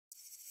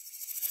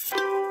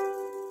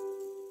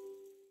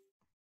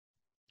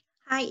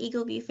Hi,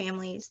 Eagleview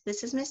families.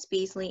 This is Miss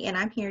Beasley, and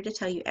I'm here to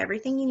tell you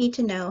everything you need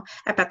to know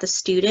about the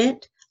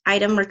student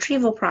item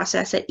retrieval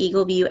process at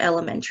Eagleview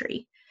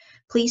Elementary.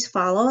 Please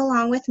follow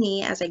along with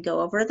me as I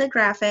go over the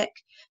graphic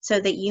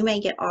so that you may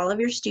get all of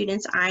your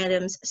students'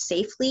 items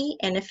safely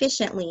and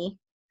efficiently.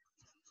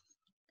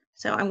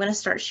 So I'm going to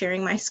start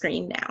sharing my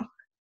screen now.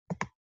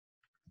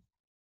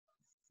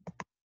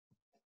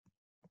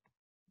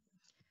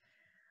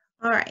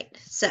 All right,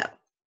 so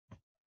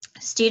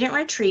student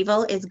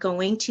retrieval is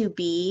going to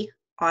be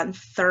on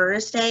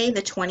Thursday,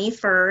 the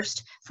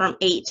 21st from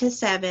 8 to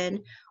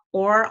 7,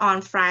 or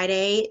on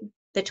Friday,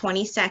 the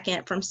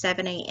 22nd from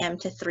 7 a.m.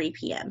 to 3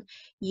 p.m.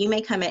 You may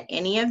come at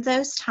any of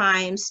those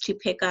times to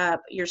pick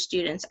up your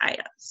students'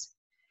 items.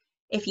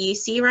 If you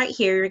see right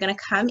here, you're going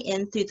to come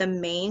in through the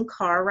main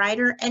car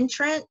rider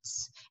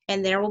entrance,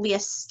 and there will be a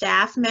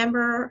staff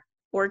member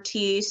or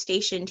two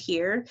stationed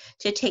here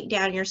to take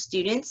down your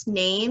students'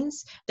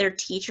 names, their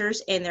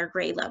teachers, and their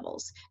grade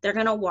levels. They're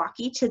going to walk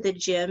you to the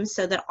gym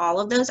so that all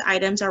of those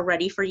items are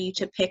ready for you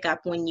to pick up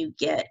when you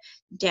get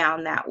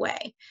down that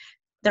way.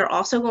 They're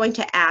also going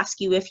to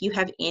ask you if you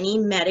have any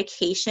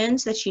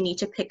medications that you need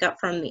to pick up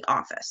from the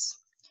office.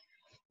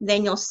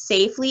 Then you'll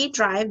safely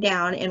drive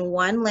down in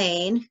one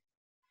lane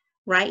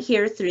right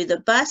here through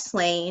the bus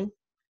lane.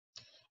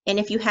 And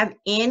if you have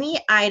any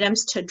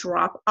items to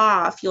drop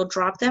off, you'll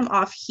drop them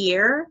off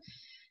here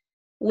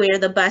where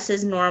the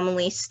buses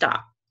normally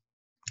stop.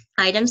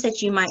 Items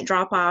that you might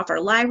drop off are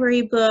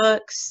library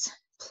books,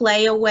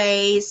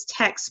 playaways,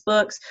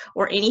 textbooks,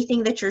 or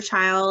anything that your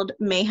child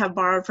may have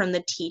borrowed from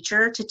the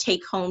teacher to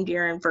take home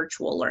during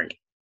virtual learning.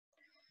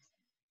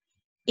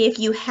 If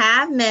you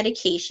have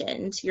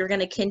medications, you're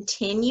going to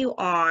continue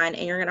on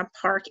and you're going to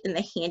park in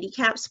the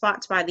handicap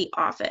spots by the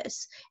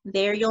office.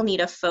 There you'll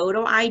need a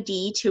photo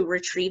ID to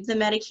retrieve the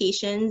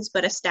medications,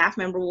 but a staff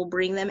member will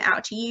bring them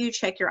out to you,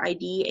 check your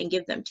ID, and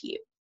give them to you.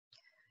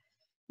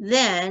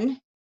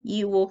 Then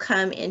you will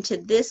come into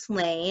this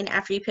lane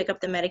after you pick up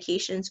the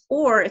medications,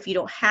 or if you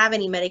don't have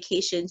any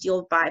medications,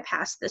 you'll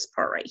bypass this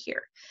part right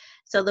here.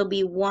 So there'll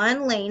be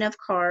one lane of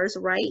cars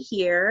right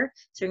here.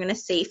 So you're going to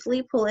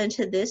safely pull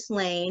into this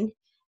lane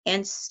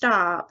and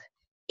stop,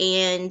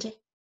 and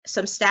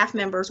some staff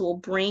members will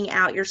bring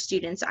out your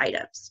students'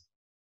 items.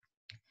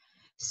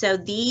 So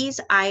these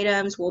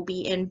items will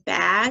be in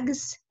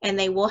bags, and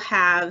they will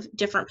have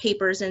different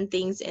papers and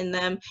things in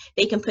them.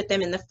 They can put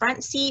them in the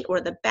front seat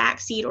or the back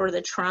seat or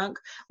the trunk.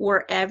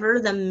 Wherever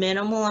the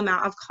minimal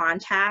amount of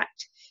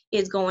contact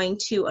is going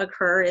to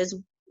occur is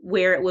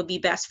where it would be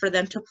best for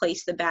them to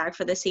place the bag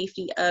for the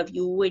safety of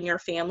you and your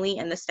family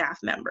and the staff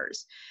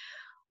members.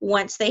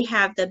 Once they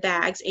have the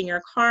bags in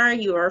your car,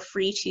 you are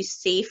free to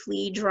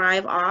safely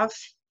drive off,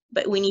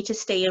 but we need to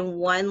stay in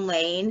one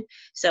lane.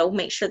 So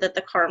make sure that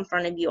the car in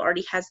front of you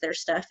already has their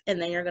stuff, and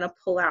then you're going to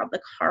pull out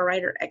the car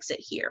rider exit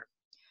here.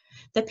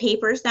 The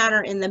papers that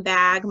are in the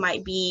bag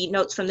might be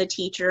notes from the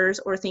teachers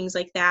or things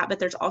like that, but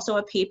there's also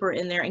a paper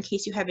in there in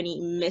case you have any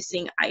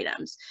missing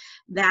items.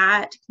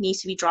 That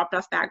needs to be dropped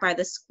off back by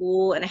the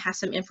school, and it has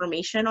some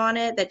information on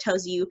it that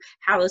tells you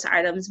how those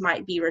items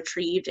might be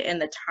retrieved and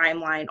the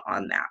timeline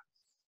on that.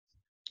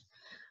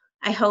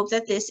 I hope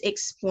that this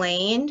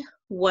explained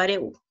what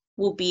it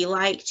will be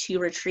like to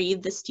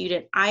retrieve the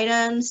student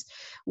items.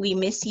 We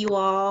miss you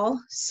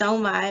all so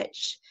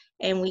much,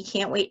 and we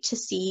can't wait to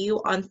see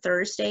you on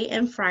Thursday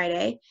and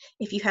Friday.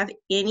 If you have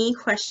any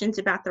questions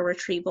about the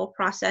retrieval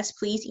process,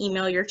 please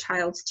email your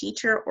child's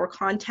teacher or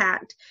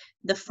contact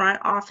the front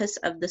office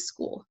of the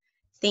school.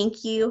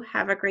 Thank you.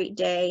 Have a great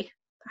day.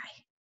 Bye.